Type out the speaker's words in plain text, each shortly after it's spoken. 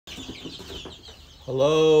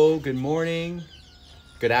Hello, good morning,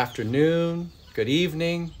 good afternoon, good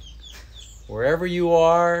evening, wherever you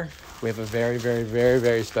are. We have a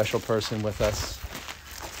very special person with us.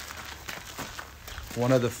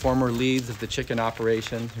 One of the former leads of the chicken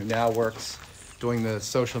operation who now works doing the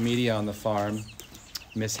social media on the farm,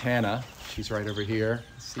 Miss Hannah. She's right over here.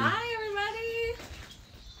 Hi, everybody.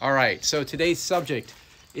 All right, so today's subject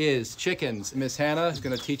is chickens. Miss Hannah is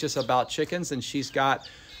going to teach us about chickens, and she's got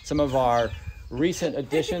some of our recent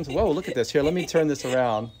additions. Whoa, look at this. Here, let me turn this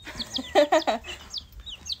around.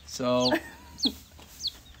 So,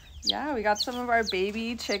 yeah, we got some of our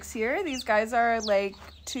baby chicks here. These guys are like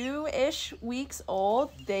 2-ish weeks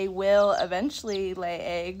old. They will eventually lay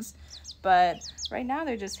eggs, but right now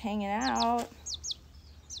they're just hanging out.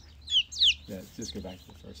 yeah, just go back to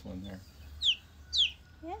the first one there.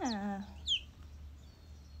 Yeah.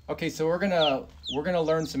 Okay, so we're gonna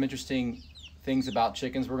learn some interesting things about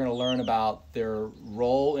chickens. We're gonna learn about their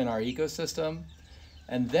role in our ecosystem.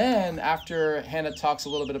 And then after Hannah talks a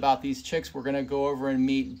little bit about these chicks, we're gonna go over and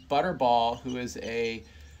meet Butterball, who is a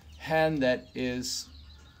hen that is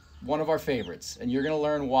one of our favorites. And you're gonna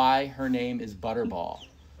learn why her name is Butterball.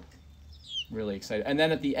 Really excited. And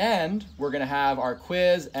then at the end, we're gonna have our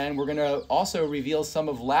quiz, and we're gonna also reveal some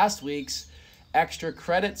of last week's extra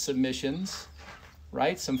credit submissions,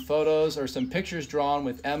 right? Some photos or some pictures drawn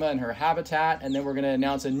with Emma and her habitat, and then we're going to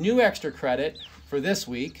announce a new extra credit for this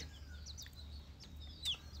week.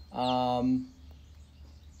 Yeah.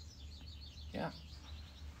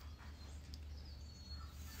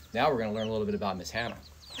 Now we're going to learn a little bit about Miss Hannah.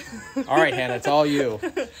 All right, Hannah, it's all you. All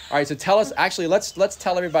right, so tell us. Actually, let's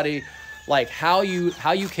tell everybody like how you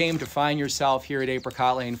came to find yourself here at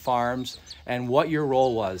Apricot Lane Farms, and what your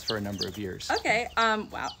role was for a number of years. Okay,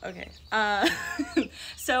 wow, okay.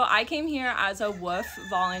 So I came here as a WOOF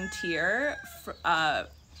volunteer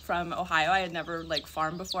from Ohio. I had never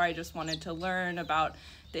farmed before. I just wanted to learn about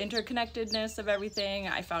the interconnectedness of everything.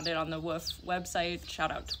 I found it on the WOOF website,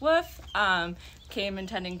 shout out to WOOF. Came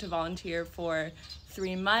intending to volunteer for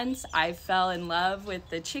 3 months. I fell in love with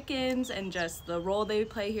the chickens and just the role they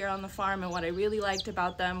play here on the farm, and what I really liked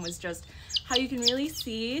about them was just how you can really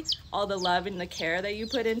see all the love and the care that you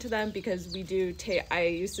put into them, because we do I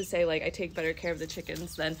used to say I take better care of the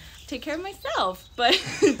chickens than I take care of myself, but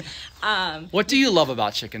what do you love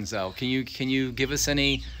about chickens though? Can you give us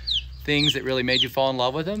any things that really made you fall in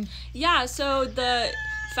love with them? Yeah, so the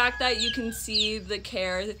fact that you can see the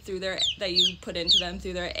care that you put into them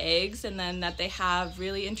through their eggs, and then that they have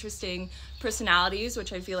really interesting personalities,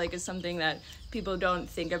 which I feel like is something that people don't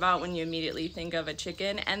think about when you immediately think of a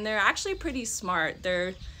chicken. And they're actually pretty smart.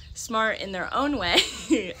 They're smart in their own way.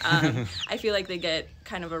 I feel like they get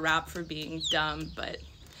kind of a rap for being dumb, but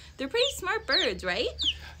they're pretty smart birds, right?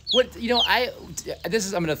 What, I'm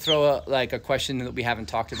going to throw a question that we haven't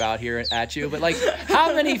talked about here at you, but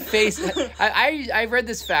how many faces, I read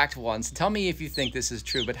this fact once, tell me if you think this is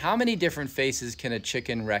true, but how many different faces can a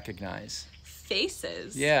chicken recognize?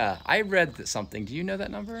 Faces? Yeah, I read something. Do you know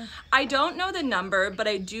that number? I don't know the number, but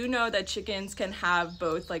I do know that chickens can have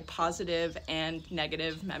both positive and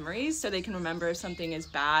negative memories, so they can remember if something is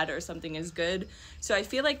bad or something is good. So I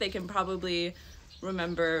feel like they can probably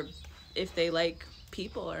remember if they like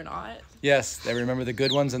people or not. Yes, they remember the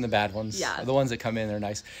good ones and the bad ones. Yeah. The ones that come in, they're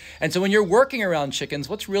nice. And so when you're working around chickens,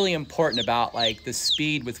 what's really important about the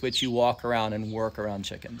speed with which you walk around and work around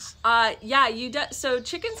chickens? Yeah, so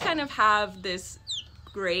chickens kind of have this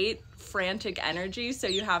great frantic energy, so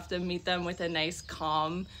you have to meet them with a nice,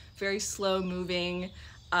 calm, very slow moving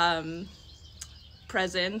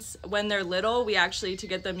presence. When they're little, we actually, to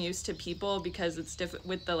get them used to people, because it's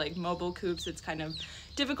with the mobile coops, it's kind of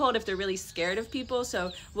difficult if they're really scared of people,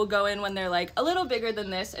 so we'll go in when they're a little bigger than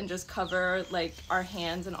this and just cover our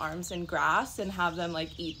hands and arms in grass and have them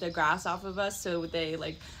eat the grass off of us, so they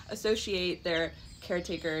associate their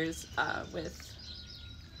caretakers with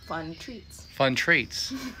fun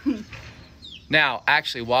treats. Now,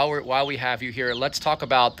 actually, while we have you here, let's talk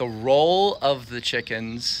about the role of the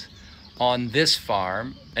chickens on this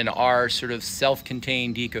farm and our sort of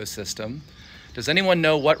self-contained ecosystem. Does anyone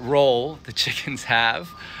know what role the chickens have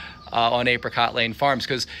on Apricot Lane Farms?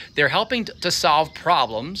 Because they're helping to solve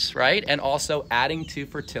problems, right? And also adding to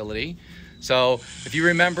fertility. So if you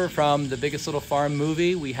remember from the Biggest Little Farm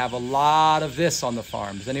movie, we have a lot of this on the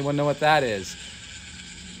farm. Does anyone know what that is?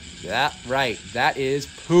 Yeah, right, that is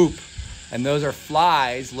poop. And those are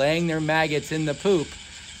flies laying their maggots in the poop.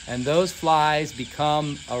 And those flies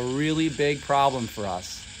become a really big problem for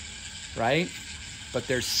us, right? But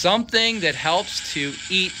there's something that helps to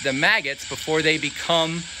eat the maggots before they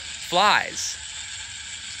become flies.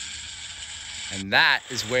 And that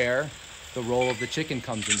is where the role of the chicken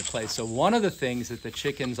comes into play. So one of the things that the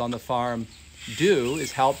chickens on the farm do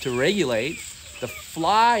is help to regulate the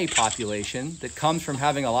fly population that comes from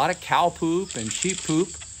having a lot of cow poop and sheep poop,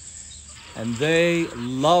 and they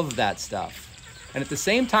love that stuff. And at the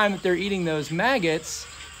same time that they're eating those maggots,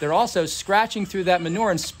 they're also scratching through that manure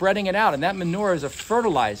and spreading it out, and that manure is a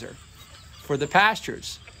fertilizer for the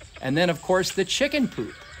pastures. And then of course the chicken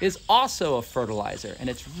poop is also a fertilizer, and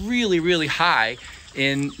it's really, really high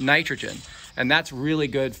in nitrogen. And that's really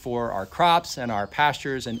good for our crops and our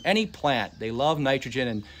pastures and any plant. They love nitrogen,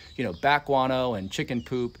 and back guano and chicken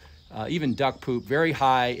poop, even duck poop, very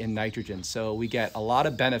high in nitrogen. So we get a lot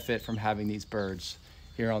of benefit from having these birds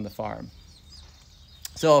here on the farm.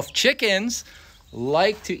 So if chickens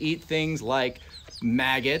like to eat things like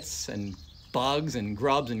maggots and bugs and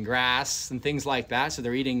grubs and grass and things like that, so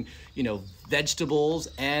they're eating, vegetables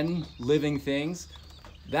and living things,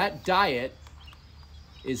 that diet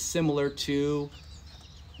is similar to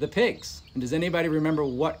the pigs. And does anybody remember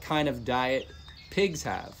what kind of diet pigs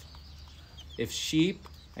have? If sheep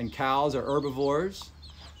and cows are herbivores,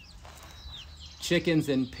 chickens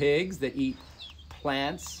and pigs that eat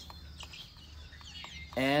plants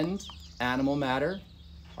and animal matter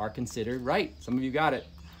are considered, right, some of you got it,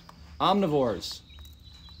 omnivores.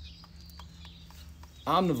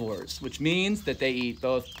 Omnivores, which means that they eat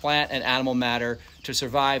both plant and animal matter to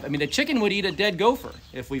survive. I mean, a chicken would eat a dead gopher.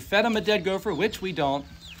 If we fed them a dead gopher, which we don't,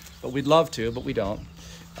 but we'd love to, but we don't.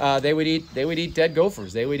 They would eat dead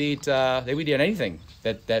gophers. They would eat anything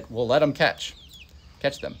that will let them catch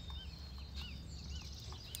them.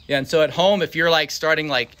 Yeah, and so at home, if you're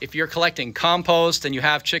if you're collecting compost and you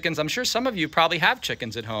have chickens, I'm sure some of you probably have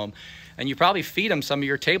chickens at home, and you probably feed them some of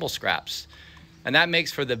your table scraps. And that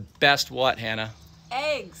makes for the best what, Hannah?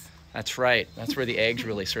 Eggs. That's right. That's where the eggs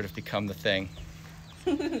really sort of become the thing.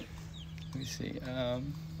 Let me see. We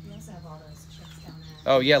also have all those chicks down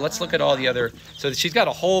there. Oh yeah, let's look at all the other. So she's got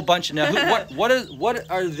a whole bunch. Now, what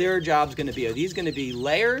are their jobs going to be? Are these going to be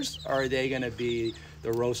layers, or are they going to be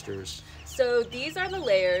the roasters? So these are the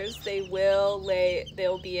layers.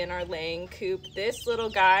 They'll be in our laying coop. This little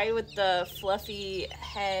guy with the fluffy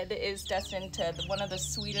head is destined to one of the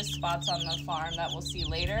sweetest spots on the farm that we'll see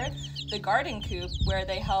later, the garden coop, where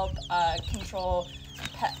they help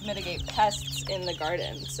mitigate pests in the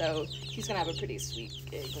garden. So he's gonna have a pretty sweet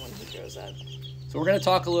gig when he grows up. So we're gonna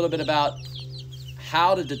talk a little bit about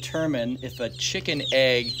how to determine if a chicken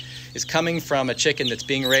egg is coming from a chicken that's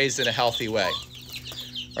being raised in a healthy way.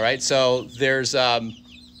 All right, so there's a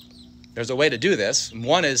way to do this.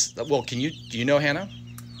 One is, well, do you know, Hannah?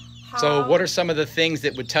 So what are some of the things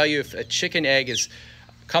that would tell you if a chicken egg is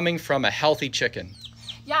coming from a healthy chicken?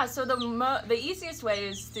 Yeah, so the easiest way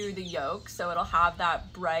is through the yolk. So it'll have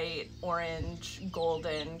that bright orange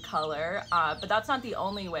golden color, but that's not the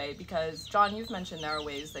only way, because John, you've mentioned there are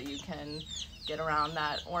ways that you can get around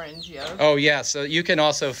that orange yolk. Oh yeah, so you can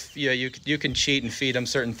also, you can cheat and feed them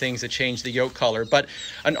certain things that change the yolk color. But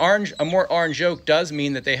a more orange yolk does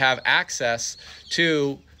mean that they have access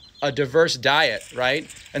to a diverse diet, right?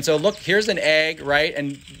 And so look, here's an egg, right?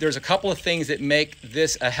 And there's a couple of things that make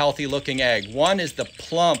this a healthy looking egg. One is the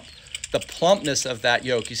plumpness of that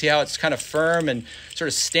yolk. You see how it's kind of firm and sort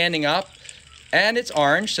of standing up? And it's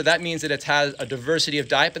orange, so that means that it has a diversity of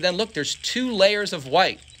diet. But then look, there's 2 layers of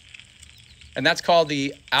white. And that's called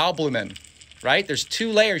the albumin, right? There's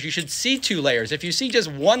 2 layers. You should see 2 layers. If you see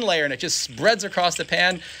just 1 layer and it just spreads across the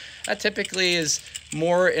pan, that typically is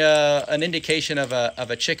more an indication of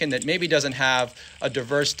a chicken that maybe doesn't have a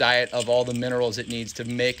diverse diet of all the minerals it needs to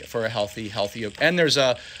make for a healthy yolk. And there's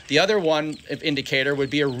the other one indicator would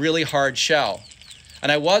be a really hard shell.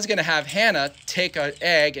 And I was going to have Hannah take an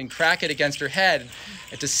egg and crack it against her head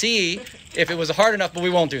to see if it was hard enough, but we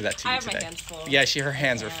won't do that to you today. I have my hands full. Yeah, her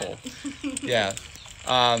hands are full. Yeah.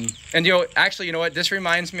 And actually, you know what? This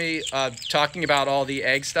reminds me of talking about all the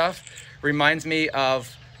egg stuff. Reminds me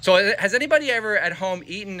of, so has anybody ever at home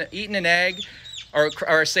eaten an egg,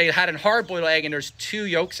 or say had a hard-boiled egg and there's 2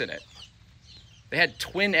 yolks in it? They had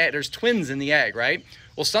there's twins in the egg, right?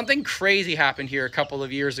 Well, something crazy happened here a couple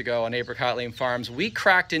of years ago on Apricot Lane Farms. We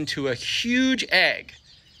cracked into a huge egg,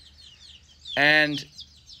 and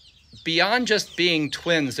beyond just being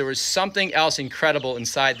twins, there was something else incredible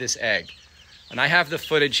inside this egg. And I have the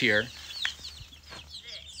footage here.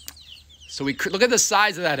 So look at the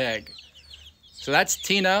size of that egg. So that's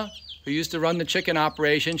Tina, who used to run the chicken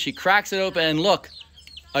operation. She cracks it open and look,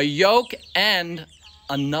 a yolk and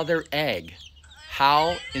another egg.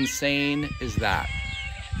 How insane is that?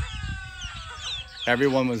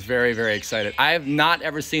 Everyone was very, very excited. I have not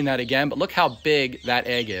ever seen that again, but look how big that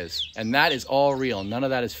egg is. And that is all real. None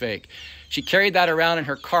of that is fake. she carried that around in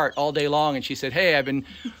her cart all day long, and she said, "Hey,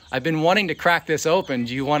 I've been wanting to crack this open.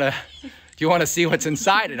 Do you want to see what's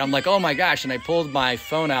inside it?" I'm like, "Oh my gosh!" And I pulled my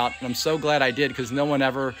phone out, and I'm so glad I did, because no one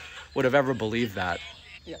ever would have ever believed that.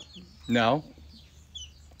 Yeah. No.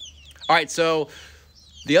 All right, so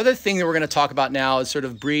the other thing that we're going to talk about now is sort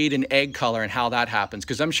of breed and egg color and how that happens,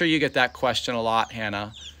 because I'm sure you get that question a lot,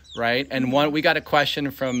 Hannah, right? And we got a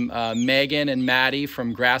question from Megan and Maddie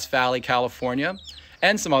from Grass Valley, California,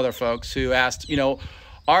 and some other folks who asked,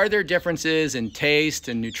 are there differences in taste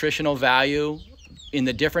and nutritional value in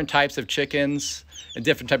the different types of chickens and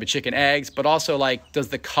different type of chicken eggs, but also, like, does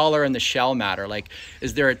the color and the shell matter? Like,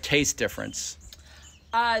 is there a taste difference?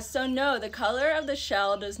 So no, the color of the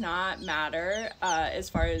shell does not matter as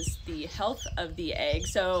far as the health of the egg.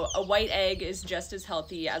 So a white egg is just as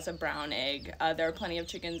healthy as a brown egg. There are plenty of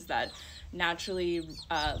chickens that naturally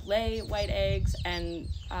lay white eggs, and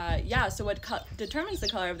so what determines the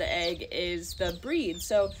color of the egg is the breed.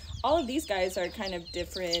 So all of these guys are kind of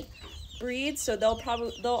different breeds, so they'll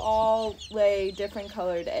all lay different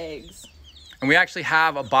colored eggs. And we actually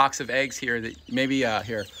have a box of eggs here that maybe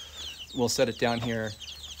here. We'll set it down here.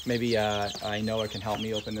 Maybe I know it can help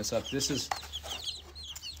me open this up. This is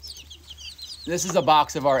a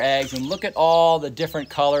box of our eggs, and look at all the different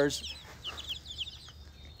colors.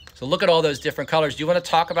 So look at all those different colors. Do you want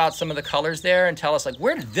to talk about some of the colors there and tell us, like,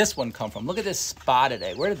 where did this one come from? Look at this spotted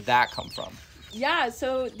egg. Where did that come from? Yeah,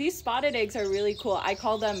 so these spotted eggs are really cool. I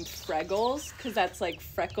call them freggles because that's like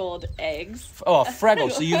freckled eggs. Oh, a freggle.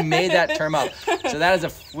 So you made that term up. So that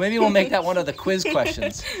is maybe we'll make that one of the quiz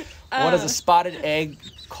questions. What is a spotted egg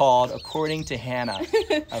called according to Hannah?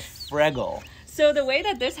 A freggle. So the way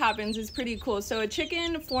that this happens is pretty cool. So a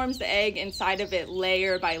chicken forms the egg inside of it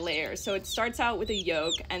layer by layer. So it starts out with a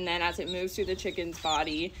yolk, and then as it moves through the chicken's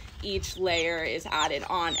body, each layer is added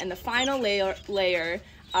on. And the final layer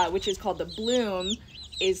which is called the bloom,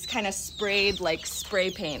 is kind of sprayed like spray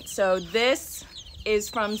paint. So this is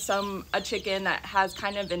from a chicken that has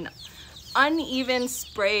kind of an uneven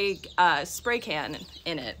spray can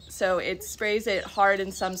in it. So it sprays it hard in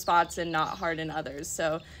some spots and not hard in others.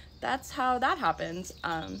 So that's how that happens.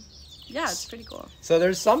 Yeah, it's pretty cool. So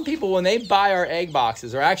there's some people, when they buy our egg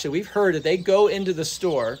boxes, or actually we've heard that they go into the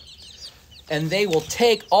store and they will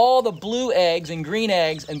take all the blue eggs and green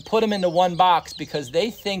eggs and put them into one box because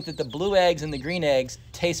they think that the blue eggs and the green eggs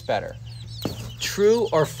taste better. True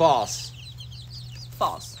or false?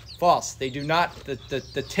 False. False. They do not.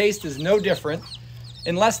 The taste is no different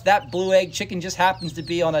unless that blue egg chicken just happens to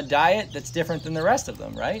be on a diet that's different than the rest of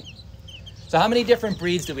them, right? So how many different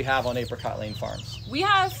breeds do we have on Apricot Lane Farms? We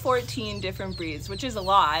have 14 different breeds, which is a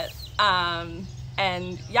lot.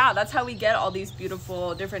 And yeah, that's how we get all these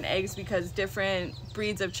beautiful different eggs, because different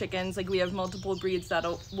breeds of chickens, like we have multiple breeds that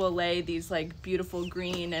will lay these like beautiful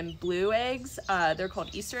green and blue eggs. They're called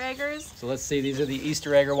Easter eggers. So let's see, these are the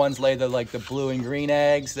Easter egger ones, lay the blue and green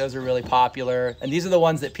eggs. Those are really popular. and these are the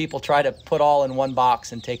ones that people try to put all in one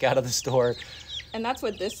box and take out of the store. And that's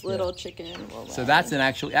what this little chicken will lay. So that's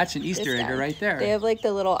an Easter egger right there. They have like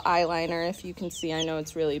the little eyeliner, if you can see. I know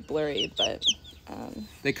it's really blurry, but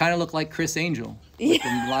they kind of look like Chris Angel with the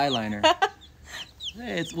eyeliner.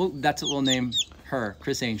 That's what we'll name her,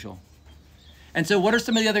 Chris Angel. And so what are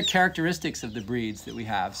some of the other characteristics of the breeds that we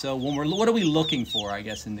have? So what are we looking for, I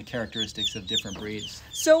guess, in the characteristics of different breeds?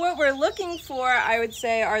 So what we're looking for, I would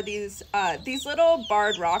say, are these little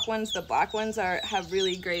barred rock ones. The black ones have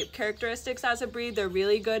really great characteristics as a breed. They're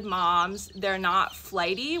really good moms. They're not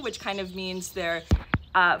flighty, which kind of means they're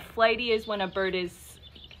flighty is when a bird is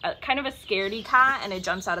kind of a scaredy cat and it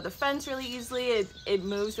jumps out of the fence really easily. It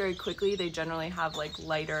moves very quickly. They generally have like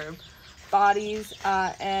lighter bodies,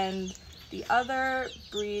 and the other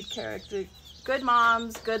breed character, good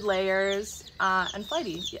moms, good layers, and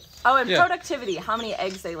flighty. Yeah. Oh, and productivity, how many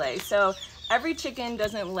eggs they lay. So every chicken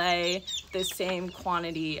doesn't lay the same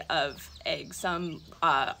quantity of eggs. Some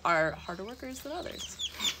are harder workers than others.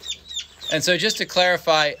 And so just to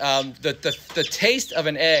clarify, the taste of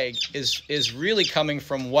an egg is really coming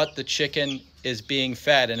from what the chicken is being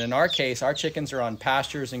fed. And in our case, our chickens are on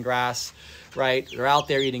pastures and grass, right? They're out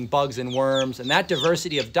there eating bugs and worms. And that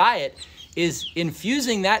diversity of diet is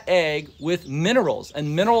infusing that egg with minerals.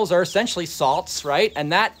 And minerals are essentially salts, right?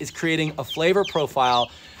 And that is creating a flavor profile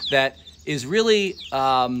that is really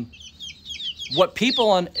what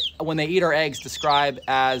people when they eat our eggs describe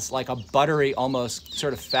as like a buttery, almost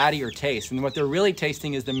sort of fattier taste. And what they're really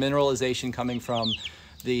tasting is the mineralization coming from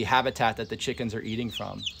the habitat that the chickens are eating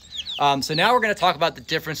from. So now we're going to talk about the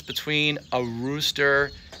difference between a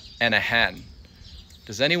rooster and a hen.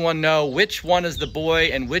 Does anyone know which one is the boy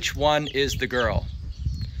and which one is the girl?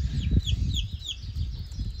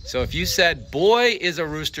 So if you said boy is a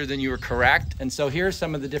rooster, then you were correct. And so here's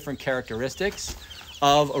some of the different characteristics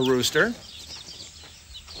of a rooster.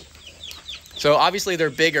 So obviously they're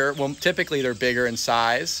bigger. Well, typically they're bigger in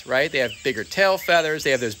size, right? They have bigger tail feathers.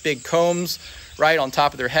 They have those big combs right on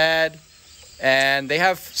top of their head. And they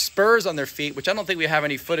have spurs on their feet, which I don't think we have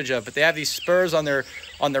any footage of, but they have these spurs on their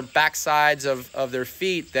back sides of their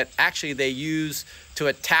feet that actually they use to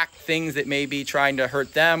attack things that may be trying to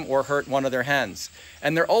hurt them or hurt one of their hens.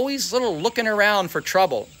 And they're always little looking around for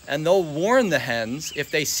trouble. And they'll warn the hens if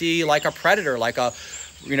they see like a predator, like a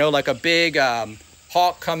big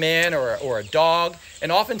hawk come in or a dog.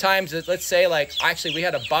 And oftentimes, let's say like, actually we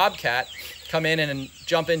had a bobcat come in and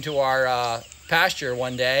jump into our pasture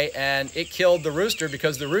one day, and it killed the rooster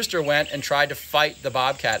because the rooster went and tried to fight the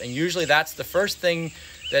bobcat. And usually that's the first thing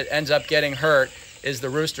that ends up getting hurt is the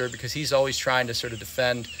rooster, because he's always trying to sort of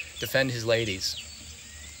defend his ladies.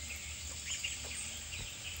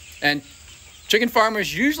 And chicken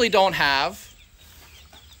farmers usually don't have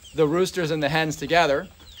the roosters and the hens together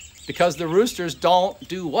because the roosters don't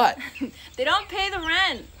do what? They don't pay the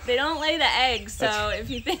rent. They don't lay the eggs. So if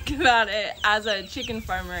you think about it as a chicken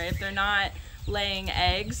farmer, if they're not laying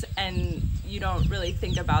eggs and you don't really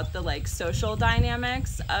think about the like social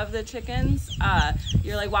dynamics of the chickens,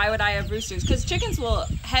 you're like, why would I have roosters? Because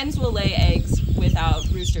hens will lay eggs without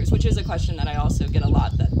roosters, which is a question that I also get a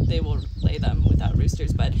lot, that they will lay them without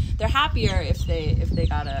roosters, but they're happier if they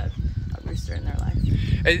got a rooster in their life.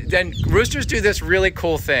 And then roosters do this really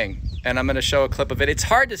cool thing, and I'm going to show a clip of it. It's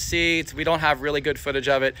hard to see. We don't have really good footage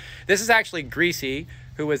of it. This is actually Greasy,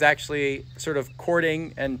 who was actually sort of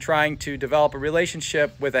courting and trying to develop a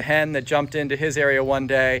relationship with a hen that jumped into his area one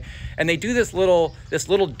day. And they do this little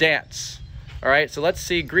dance. All right, so let's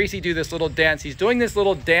see Greasy do this little dance. He's doing this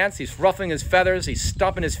little dance. He's ruffling his feathers. He's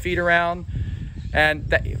stomping his feet around.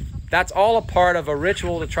 And that's all a part of a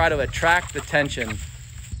ritual to try to attract the attention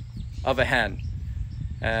of a hen.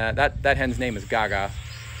 That hen's name is Gaga.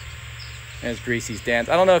 And it's Greasy's dance.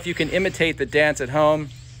 I don't know if you can imitate the dance at home.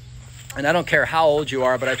 And I don't care how old you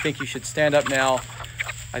are, but I think you should stand up now.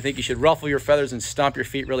 I think you should ruffle your feathers and stomp your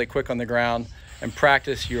feet really quick on the ground and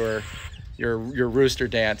practice your rooster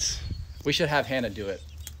dance. We should have Hannah do it.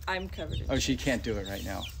 I'm covered in she can't do it right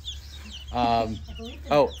now. I believe the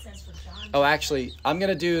note says for John. Actually, I'm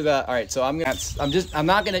gonna do the. All right, so I'm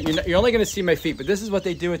not gonna. You're only gonna see my feet, but this is what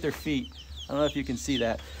they do with their feet. I don't know if you can see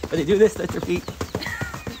that, but they do this with their feet.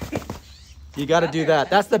 You got to do that.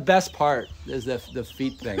 That's the best part, is the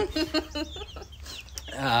feet thing.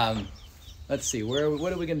 Let's see. What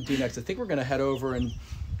are we going to do next? I think we're going to head over and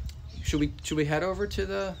should we head over to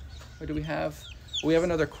the? Or do we have? We have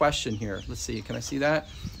another question here. Let's see. Can I see that?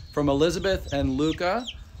 From Elizabeth and Luca.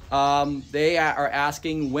 They are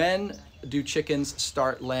asking, when do chickens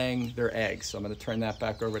start laying their eggs? So I'm going to turn that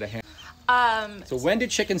back over to Hannah. So when do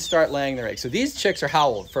chickens start laying their eggs? So these chicks are how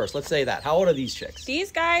old first? Let's say that. How old are these chicks? These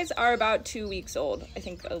guys are about 2 weeks old. I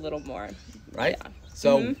think a little more. Right? Yeah.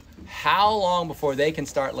 So how long before they can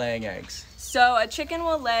start laying eggs? So a chicken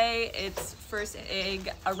will lay its first egg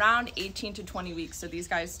around 18 to 20 weeks. So these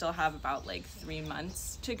guys still have about like 3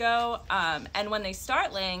 months to go. And when they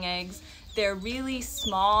start laying eggs, they're really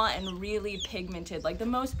small and really pigmented, like the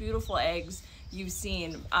most beautiful eggs you've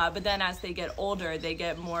seen. But then as they get older, they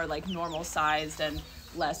get more like normal sized and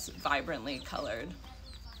less vibrantly colored.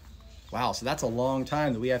 Wow, so that's a long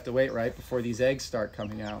time that we have to wait, right, before these eggs start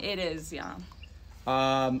coming out. It is, yeah.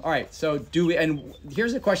 All right, so and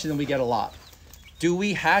here's a question that we get a lot. Do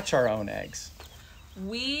we hatch our own eggs?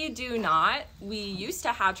 We do not. We used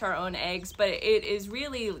to hatch our own eggs, but it is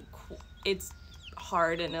really, it's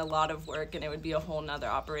hard and a lot of work, and it would be a whole nother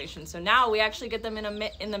operation. So now we actually get them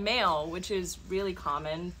in the mail, which is really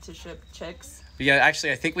common to ship chicks. Yeah,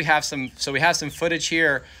 actually, I think we have some. So we have some footage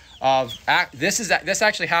here of this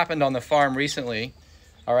actually happened on the farm recently.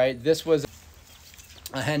 All right, this was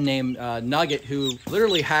a hen named Nugget who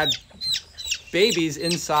literally had babies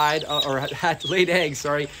inside, or had laid eggs,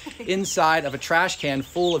 sorry, inside of a trash can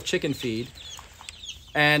full of chicken feed.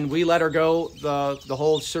 And we let her go the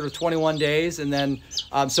whole sort of 21 days. And then,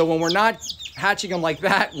 so when we're not hatching them like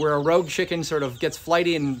that, where a rogue chicken sort of gets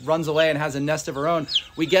flighty and runs away and has a nest of her own,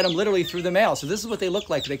 we get them literally through the mail. So this is what they look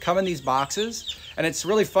like. They come in these boxes. And it's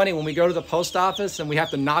really funny when we go to the post office and we have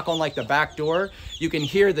to knock on like the back door, you can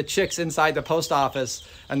hear the chicks inside the post office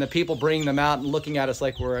and the people bringing them out and looking at us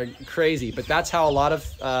like we're crazy. But that's how a lot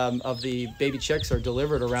of the baby chicks are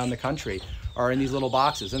delivered around the country, are in these little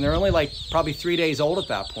boxes. And they're only like probably 3 days old at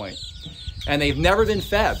that point. And they've never been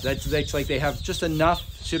fed. That's like they have just enough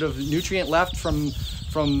sort of nutrient left from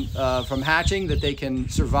hatching that they can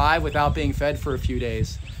survive without being fed for a few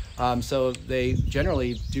days. So they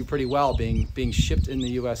generally do pretty well being shipped in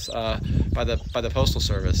the U.S. By the Postal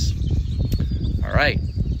Service. All right.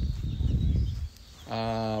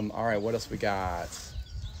 All right, what else we got?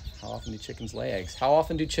 How often do chickens lay eggs? How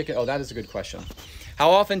often do oh, that is a good question.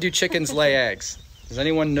 How often do chickens lay eggs? Does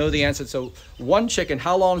anyone know the answer? So one chicken,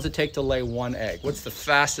 how long does it take to lay one egg? What's the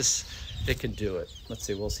fastest it can do it? Let's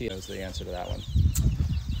see, we'll see who's the answer to that one.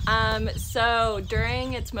 So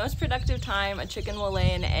during its most productive time, a chicken will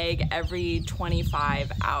lay an egg every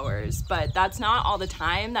 25 hours, but that's not all the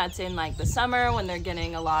time. That's in like the summer when they're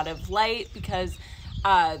getting a lot of light, because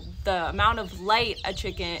the amount of light a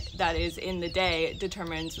chicken that is in the day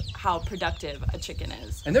determines how productive a chicken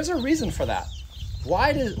is. And there's a reason for that. Why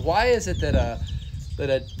is it that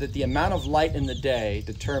the amount of light in the day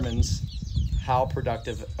determines how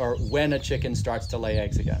productive or when a chicken starts to lay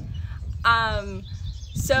eggs again?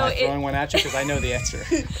 So I'm not throwing one at you because I know the answer.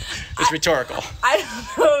 It's rhetorical. I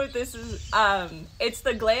don't know if this is, it's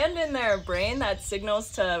the gland in their brain that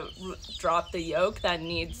signals to drop the yolk that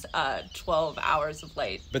needs 12 hours of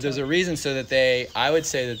light. But there's a reason so that I would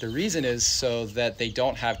say that the reason is so that they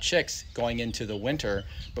don't have chicks going into the winter,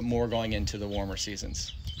 but more going into the warmer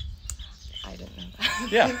seasons. I didn't know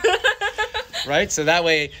that. Yeah. Right? So that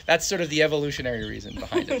way, that's sort of the evolutionary reason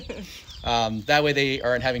behind it. That way they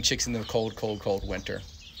aren't having chicks in the cold winter.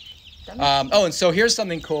 Oh, and so here's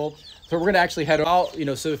something cool. So we're going to actually head out,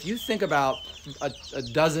 so if you think about a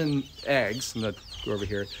dozen eggs, I'm going to go over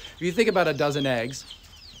here. If you think about a dozen eggs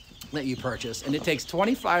that you purchase, and it takes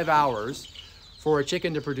 25 hours for a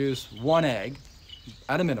chicken to produce one egg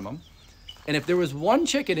at a minimum. And if there was one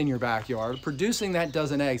chicken in your backyard producing that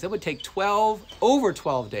dozen eggs, that would take over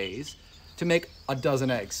 12 days to make a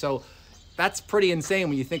dozen eggs. So that's pretty insane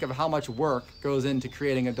when you think of how much work goes into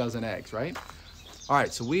creating a dozen eggs, right? All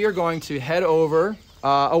right, so we are going to head over.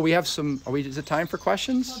 We have some, is it time for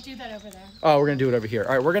questions? We'll do that over there. Oh, we're gonna do it over here.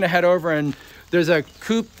 All right, we're gonna head over, and there's a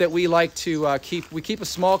coop that we like to keep. We keep a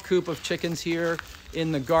small coop of chickens here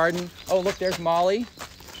in the garden. Oh, look, there's Molly.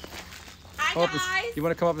 Hi, guys. You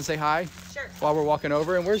wanna come up and say hi? Sure. While we're walking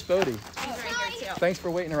over, and where's Bodie? He's right here too. Thanks for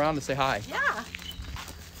waiting around to say hi. Yeah.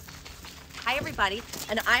 Hi, everybody.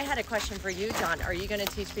 And I had a question for you, John. Are you going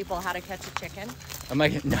to teach people how to catch a chicken? No, I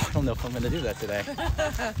don't know if I'm gonna do that today.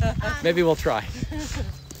 Maybe we'll try.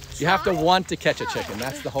 You have to want to catch a chicken.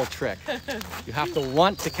 That's the whole trick. You have to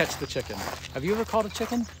want to catch the chicken. Have you ever caught a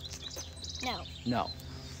chicken? No. No. All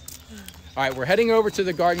right, we're heading over to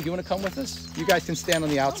the garden. Do you want to come with us? You guys can stand on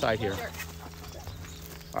the outside here. Sure.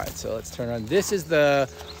 All right, so let's turn around.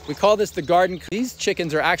 We call this the garden. These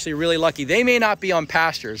chickens are actually really lucky. They may not be on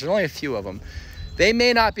pastures. There's only a few of them. They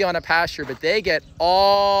may not be on a pasture, but they get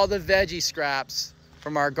all the veggie scraps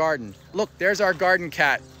from our garden. Look, there's our garden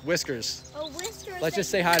cat, Whiskers. Oh, Whiskers. Let's just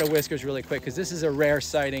say hi to Whiskers really quick, because this is a rare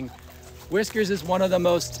sighting. Whiskers is one of the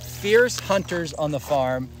most fierce hunters on the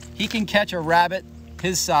farm. He can catch a rabbit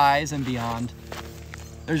his size and beyond.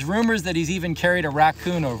 There's rumors that he's even carried a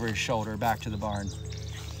raccoon over his shoulder back to the barn.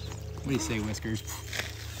 What do you say, Whiskers?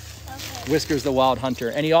 Okay. Whiskers the wild hunter,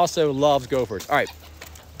 and he also loves gophers. All right,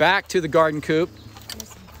 back to the garden coop.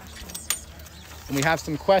 And we have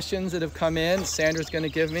some questions that have come in. Sandra's going to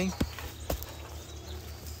give me.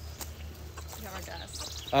 We have our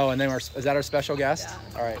guest. Oh, and then is that our special guest?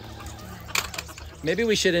 Yeah. All right. Maybe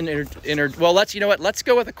we should well, you know what? Let's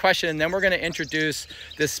go with a question, and then we're going to introduce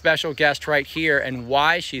this special guest right here and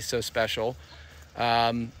why she's so special.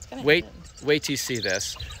 Wait till you see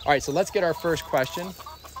this. All right, so let's get our first question.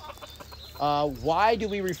 Why do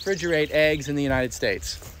we refrigerate eggs in the United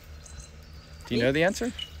States? Do you know the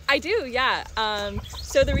answer? I do, yeah.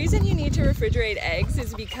 So the reason you need to refrigerate eggs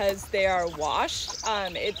is because they are washed.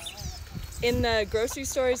 It's in the grocery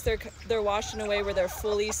stores, they're washed in a way where they're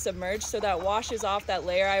fully submerged, so that washes off that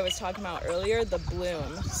layer I was talking about earlier, the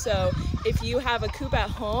bloom. So if you have a coop at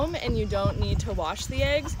home and you don't need to wash the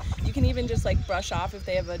eggs, you can even just like brush off if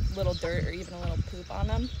they have a little dirt or even a little poop on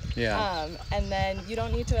them. Yeah. And then you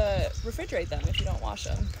don't need to refrigerate them if you don't wash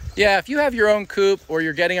them. Yeah, if you have your own coop or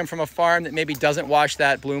you're getting them from a farm that maybe doesn't wash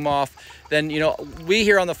that bloom off, then, we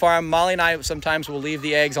here on the farm, Molly and I sometimes will leave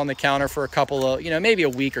the eggs on the counter for a couple of, maybe a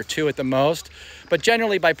week or two at the most. But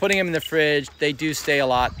generally, by putting them in the fridge, they do stay a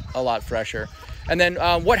lot fresher. And then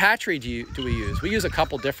what hatchery do we use? We use a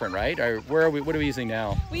couple different, right? Or what are we using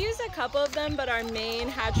now? We use a couple of them, but our main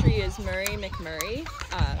hatchery is Murray McMurray.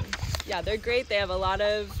 Yeah, they're great. They have a lot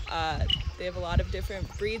of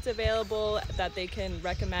different breeds available that they can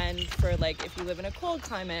recommend for, like, if you live in a cold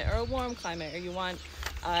climate or a warm climate, or you want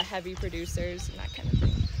heavy producers and that kind of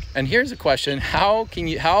thing. And here's a question: How can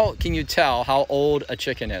you tell how old a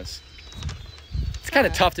chicken is? It's kind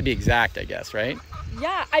of tough to be exact, I guess, right?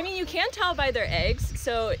 Yeah, I mean, you can tell by their eggs.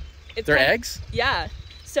 So it's Their eggs? Yeah.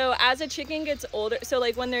 So as a chicken gets older, so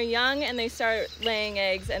like when they're young and they start laying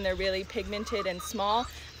eggs and they're really pigmented and small,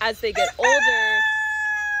 as they get older,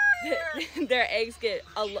 their eggs get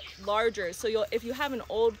larger. So if you have an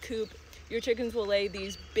old coop, your chickens will lay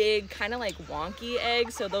these big, kind of like wonky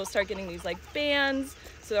eggs. So they'll start getting these like bands.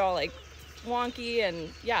 So they're all like wonky, and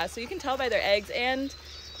yeah, so you can tell by their eggs, and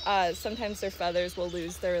sometimes their feathers will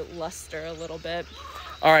lose their luster a little bit.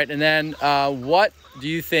 All right, and then what do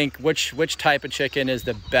you think, which type of chicken is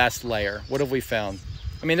the best layer? What have we found?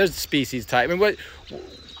 I mean, there's species type. I mean,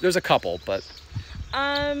 there's a couple, but.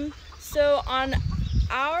 So on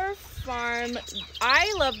our farm,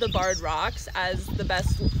 I love the barred rocks as the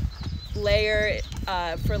best layer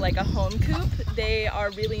for like a home coop. They are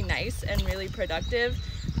really nice and really productive.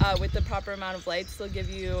 With the proper amount of lights, they'll give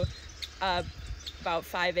you about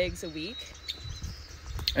 5 eggs a week.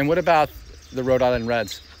 And what about the Rhode Island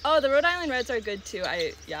Reds? Oh, the Rhode Island Reds are good too.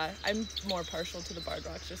 I'm more partial to the barred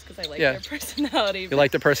rocks just because I like their personality. You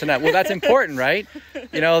like the personality. Well, that's important, right?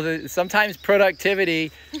 You know, sometimes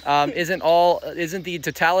productivity isn't the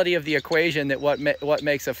totality of the equation that what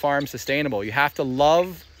makes a farm sustainable. You have to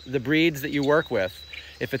love the breeds that you work with.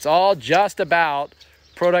 If it's all just about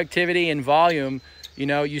productivity and volume, you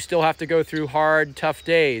know, you still have to go through hard, tough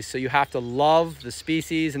days. So you have to love the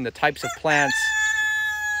species and the types of plants,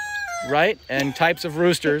 right? And types of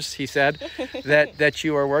roosters, he said, that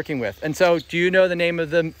you are working with. And so do you know the name of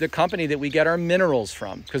the company that we get our minerals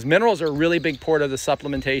from? Because minerals are a really big part of the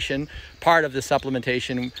supplementation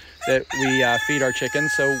that we feed our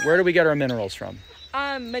chickens. So where do we get our minerals from?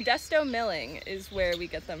 Modesto Milling is where we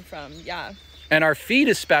get them from, yeah. And our feed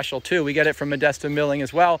is special too. We get it from Modesto Milling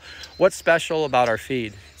as well. What's special about our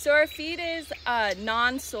feed? So our feed is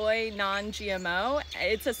non-soy, non-GMO.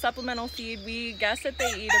 It's a supplemental feed. We guess that they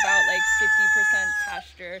eat about like 50%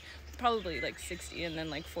 pasture, probably like 60, and then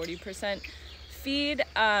like 40% feed.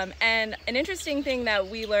 And an interesting thing that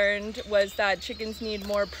we learned was that chickens need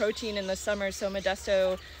more protein in the summer, so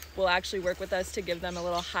Modesto will actually work with us to give them a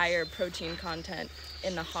little higher protein content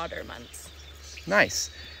in the hotter months. Nice.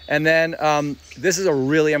 And then this is a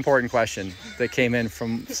really important question that came in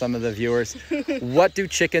from some of the viewers. What do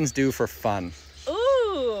chickens do for fun?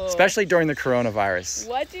 Ooh. Especially during the coronavirus.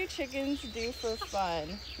 What do chickens do for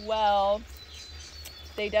fun? Well,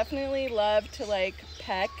 they definitely love to like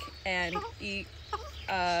peck and eat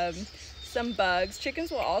some bugs. Chickens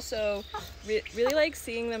will also really like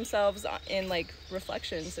seeing themselves in like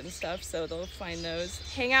reflections and stuff, so they'll find those.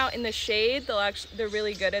 Hang out in the shade, they're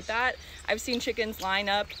really good at that. I've seen chickens line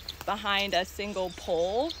up behind a single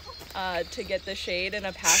pole to get the shade in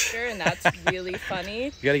a pasture, and that's really funny.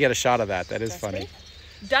 You got to get a shot of that. That is funny.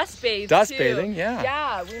 Dust bathe. Dust bathing, yeah.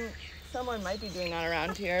 Yeah, someone might be doing that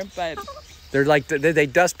around here, but they're like they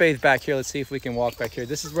dust bathe back here. Let's see if we can walk back here.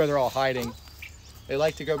 This is where they're all hiding. They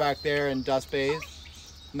like to go back there and dust bathe,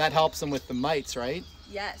 and that helps them with the mites, right?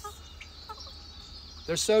 Yes.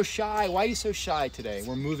 They're so shy. Why are you so shy today?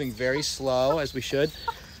 We're moving very slow, as we should.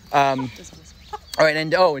 All right, and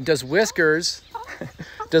does Whiskers,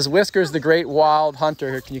 does Whiskers the great wild hunter,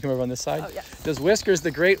 here, can you come over on this side? Oh, yeah. Does Whiskers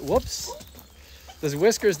the great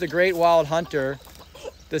wild hunter,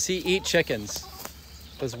 does he eat chickens?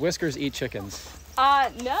 Does Whiskers eat chickens?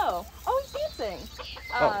 No. Oh, he's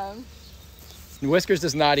dancing. Whiskers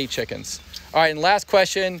does not eat chickens. All right, and last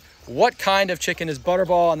question, what kind of chicken is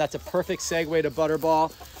Butterball? And that's a perfect segue to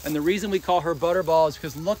Butterball. And the reason we call her Butterball is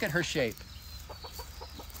because look at her shape.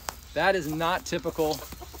 That is not typical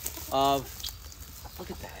of, look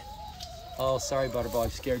at that. Oh, sorry, Butterball, I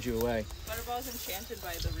scared you away. Butterball's enchanted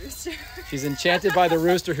by the rooster. She's enchanted by the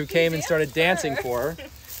rooster who came and started dancing for her.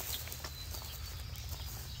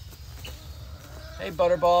 Hey,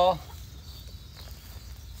 Butterball.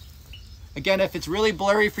 Again, if it's really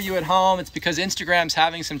blurry for you at home, it's because Instagram's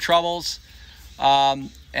having some troubles.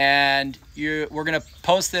 And we're gonna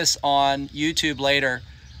post this on YouTube later.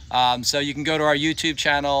 So you can go to our YouTube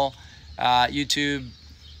channel,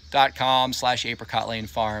 youtube.com/Apricot Lane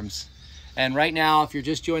Farms. And right now, if you're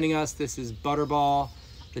just joining us, this is Butterball,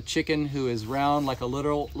 the chicken who is round like a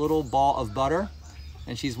little ball of butter.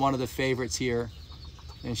 And she's one of the favorites here.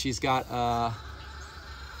 And she's got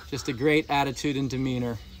just a great attitude and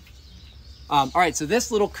demeanor. All right, so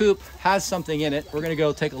this little coop has something in it. We're gonna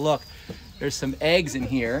go take a look. There's some eggs in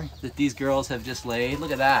here that these girls have just laid.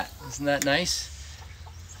 Look at that, isn't that nice?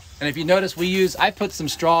 And if you notice, I put some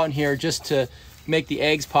straw in here just to make the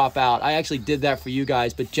eggs pop out. I actually did that for you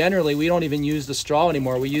guys, but generally we don't even use the straw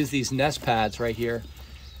anymore. We use these nest pads right here.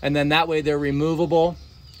 And then that way they're removable,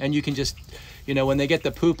 and you can just, you know, when they get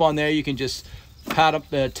the poop on there, you can just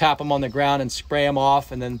tap them on the ground and spray them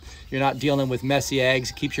off, and then you're not dealing with messy eggs.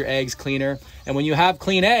 It keeps your eggs cleaner. And when you have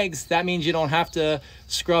clean eggs, that means you don't have to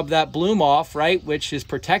scrub that bloom off, right? Which is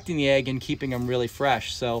protecting the egg and keeping them really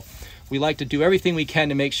fresh. So we like to do everything we can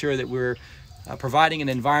to make sure that we're providing an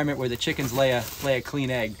environment where the chickens lay a clean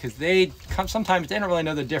egg, because sometimes they don't really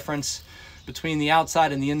know the difference between the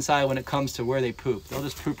outside and the inside when it comes to where they poop. They'll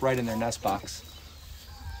just poop right in their nest box.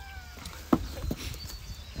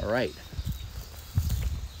 All right.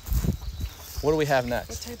 What do we have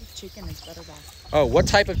next? What type of chicken is Butterball? Oh, what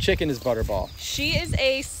type of chicken is Butterball? She is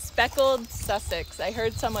a speckled Sussex. I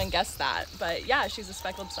heard someone guess that, but yeah, she's a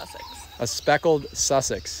speckled Sussex. A speckled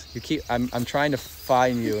Sussex. I'm trying to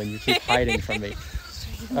find you and you keep hiding from me.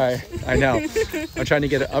 All right, I know. I'm trying to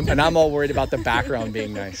get it, and I'm all worried about the background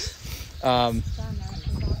being nice. Oh,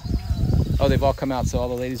 they've all come out, so all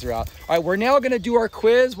the ladies are out. All right, we're now gonna do our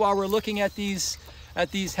quiz while we're looking at these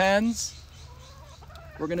hens.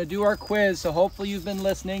 We're gonna do our quiz, so hopefully you've been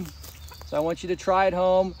listening. So I want you to try at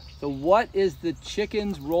home. So what is the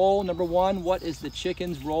chicken's role? Number one, what is the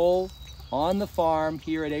chicken's role on the farm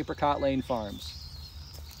here at Apricot Lane Farms?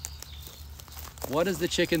 What is the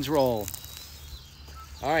chicken's role?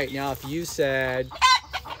 All right, now if you said,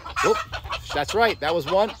 whoop, that's right, that was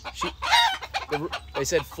one. They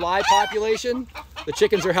said fly population, the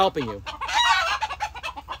chickens are helping you.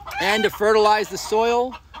 And to fertilize the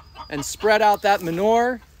soil and spread out that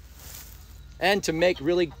manure, and to make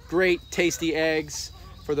really great tasty eggs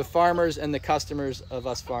for the farmers and the customers of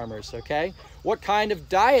us farmers, okay? What kind of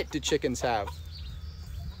diet do chickens have?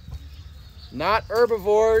 Not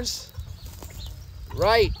herbivores.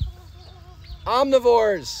 Right.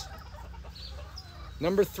 Omnivores.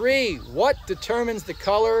 Number 3, what determines the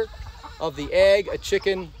color of the egg a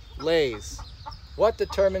chicken lays? What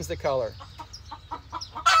determines the color?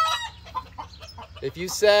 If you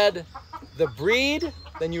said the breed,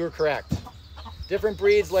 then you were correct. Different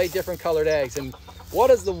breeds lay different colored eggs. And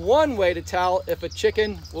what is the one way to tell if a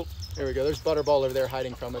chicken, well, here we go, there's Butterball over there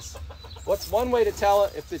hiding from us. What's one way to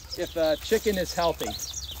tell if a chicken is healthy?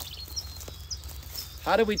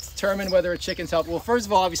 How do we determine whether a chicken's healthy? Well, first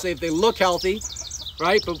of all, obviously, if they look healthy,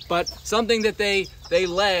 right? But something that they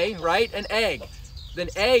lay, right? An egg. An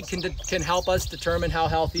egg can help us determine how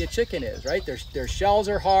healthy a chicken is, right? Their shells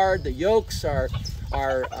are hard, the yolks are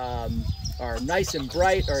nice and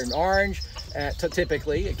bright, or an orange,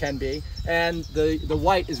 typically it can be, and the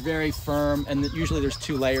white is very firm, and usually there's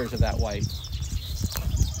 2 layers of that white.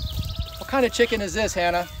 What kind of chicken is this,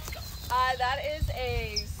 Hannah? That is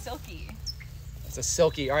a silky. It's a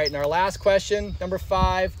silky. All right, and our last question, number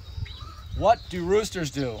 5. What do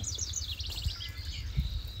roosters do?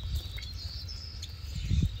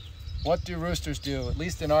 What do roosters do, at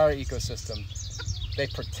least in our ecosystem? They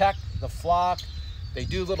protect the flock. They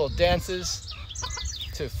do little dances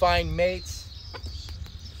to find mates.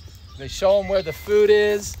 They show them where the food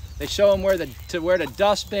is. They show them where to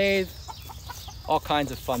dust bathe. All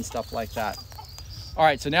kinds of fun stuff like that. All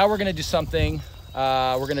right, so now we're gonna do something.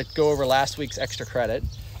 We're gonna go over last week's extra credit.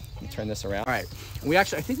 Let me turn this around. All right, I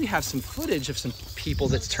think we have some footage of some people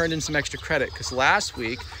that's turned in some extra credit, because last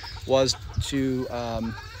week was to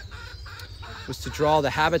draw the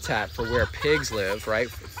habitat for where pigs live, right?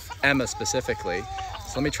 Emma specifically.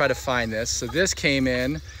 So let me try to find this. So this came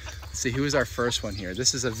in, let's see, who was our first one here?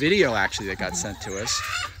 This is a video actually that got sent to us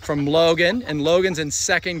from Logan, and Logan's in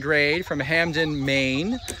 2nd grade from Hamden,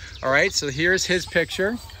 Maine. All right, so here's his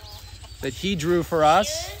picture that he drew for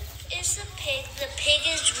us. Here is the pig. The pig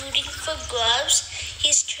is rooting for grubs.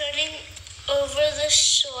 He's turning over the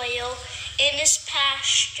soil in his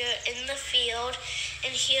pasture in the field.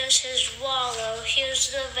 And here's his wallow.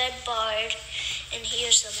 Here's the red barred. And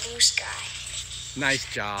here's the blue sky.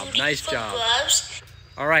 Nice job, Rooting nice for job. grubs.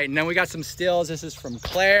 All right, and then we got some stills. This is from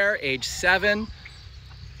Claire, age 7.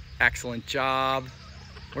 Excellent job.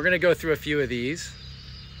 We're gonna go through a few of these.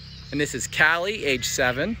 And this is Callie, age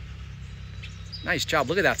 7. Nice job,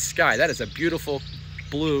 look at that sky. That is a beautiful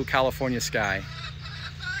blue California sky.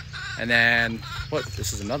 And then,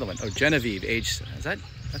 this is another one. Oh, Genevieve,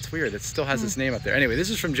 that's weird, that still has its name up there. Anyway, this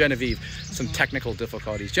is from Genevieve, some technical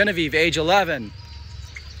difficulties. Genevieve, age 11.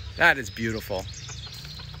 That is beautiful.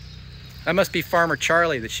 That must be Farmer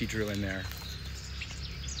Charlie that she drew in there.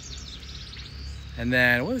 And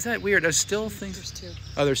then, what was that weird? There's still things? There's 2.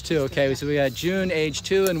 Oh, there's 2, okay. So we got June, age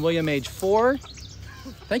 2, and William, age 4.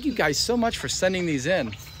 Thank you guys so much for sending these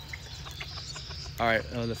in. All right,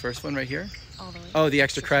 the first one right here. All the way. Oh, the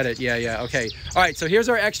extra credit, yeah, okay. All right, so here's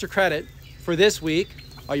our extra credit for this week.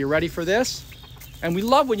 Are you ready for this? And we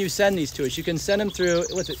love when you send these to us. You can send them through,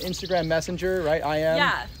 what's it, Instagram Messenger, right? I am.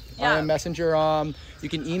 Yeah. Yeah. Messenger. You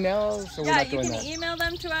can email us, or we're Yeah, not you doing can that. email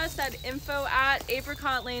them to us at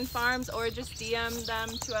info@Apricot Lane Farms, or just DM them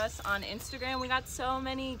to us on Instagram. We got so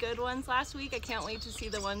many good ones last week. I can't wait to see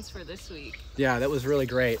the ones for this week. Yeah, that was really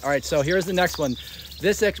great. All right, so here's the next one.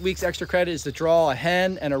 This week's extra credit is to draw a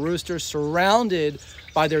hen and a rooster surrounded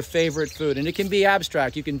by their favorite food. And it can be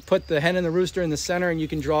abstract. You can put the hen and the rooster in the center, and you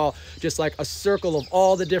can draw just like a circle of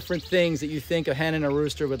all the different things that you think a hen and a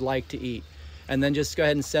rooster would like to eat. And then just go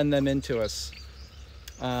ahead and send them in to us.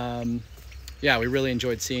 Yeah, we really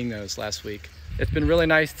enjoyed seeing those last week. It's been really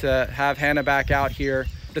nice to have Hannah back out here.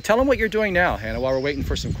 To tell them what you're doing now, Hannah, while we're waiting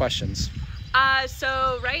for some questions.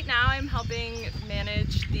 So right now I'm helping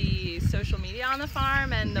manage the social media on the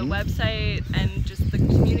farm and the website and just the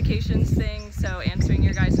communications thing. So answering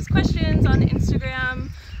your guys' questions on Instagram,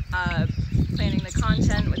 planning the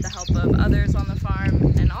content with the help of others on the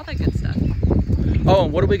farm, and all that good stuff. Oh,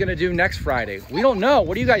 and what are we gonna do next Friday? We don't know.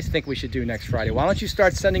 What do you guys think we should do next Friday? Why don't you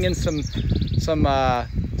start sending in some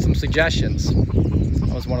suggestions?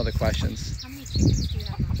 That was one of the questions. How many chickens do you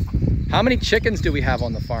have on the farm? How many chickens do we have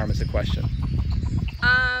on the farm is a question.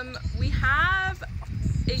 We have,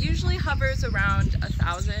 it usually hovers around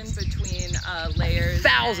 1,000 between layers.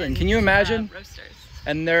 1,000? And, can you imagine? Roasters.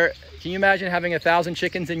 And can you imagine having 1,000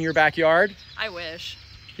 chickens in your backyard? I wish.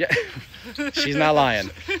 Yeah, she's not lying.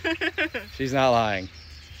 She's not lying.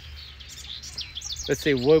 Let's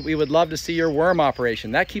see, we would love to see your worm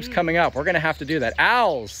operation. That keeps coming up. We're gonna have to do that.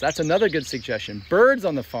 Owls, that's another good suggestion. Birds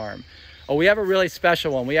on the farm. Oh, we have a really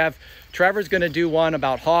special one. Trevor's gonna do one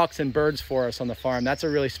about hawks and birds for us on the farm. That's a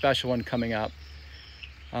really special one coming up.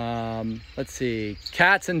 Let's see,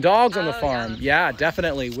 cats and dogs on the farm. Yeah,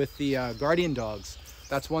 definitely, with the guardian dogs.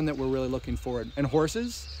 That's one that we're really looking forward. And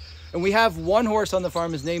horses. And we have one horse on the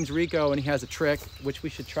farm. His name's Rico, and he has a trick, which we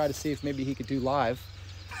should try to see if maybe he could do live.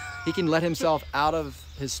 He can let himself out of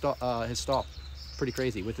his stall. Pretty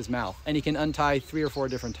crazy, with his mouth. And he can untie 3 or 4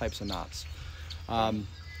 different types of knots.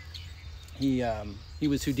 He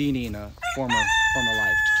was Houdini in a former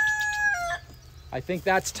life. I think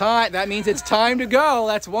that's time. That means it's time to go.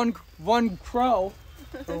 That's one crow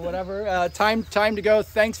or whatever. Time to go.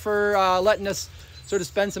 Thanks for letting us sort of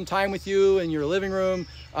spend some time with you in your living room.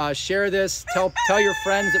 Share this. Tell your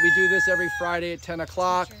friends that we do this every Friday at 10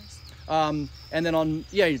 o'clock. And then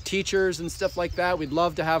your teachers and stuff like that. We'd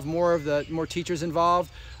love to have more teachers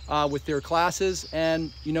involved with their classes.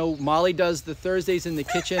 And Molly does the Thursdays in the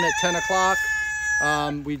kitchen at 10 o'clock.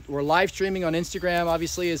 We're live streaming on Instagram,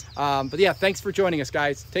 obviously. But yeah, thanks for joining us,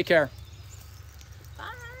 guys. Take care. Bye.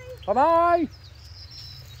 Bye-bye.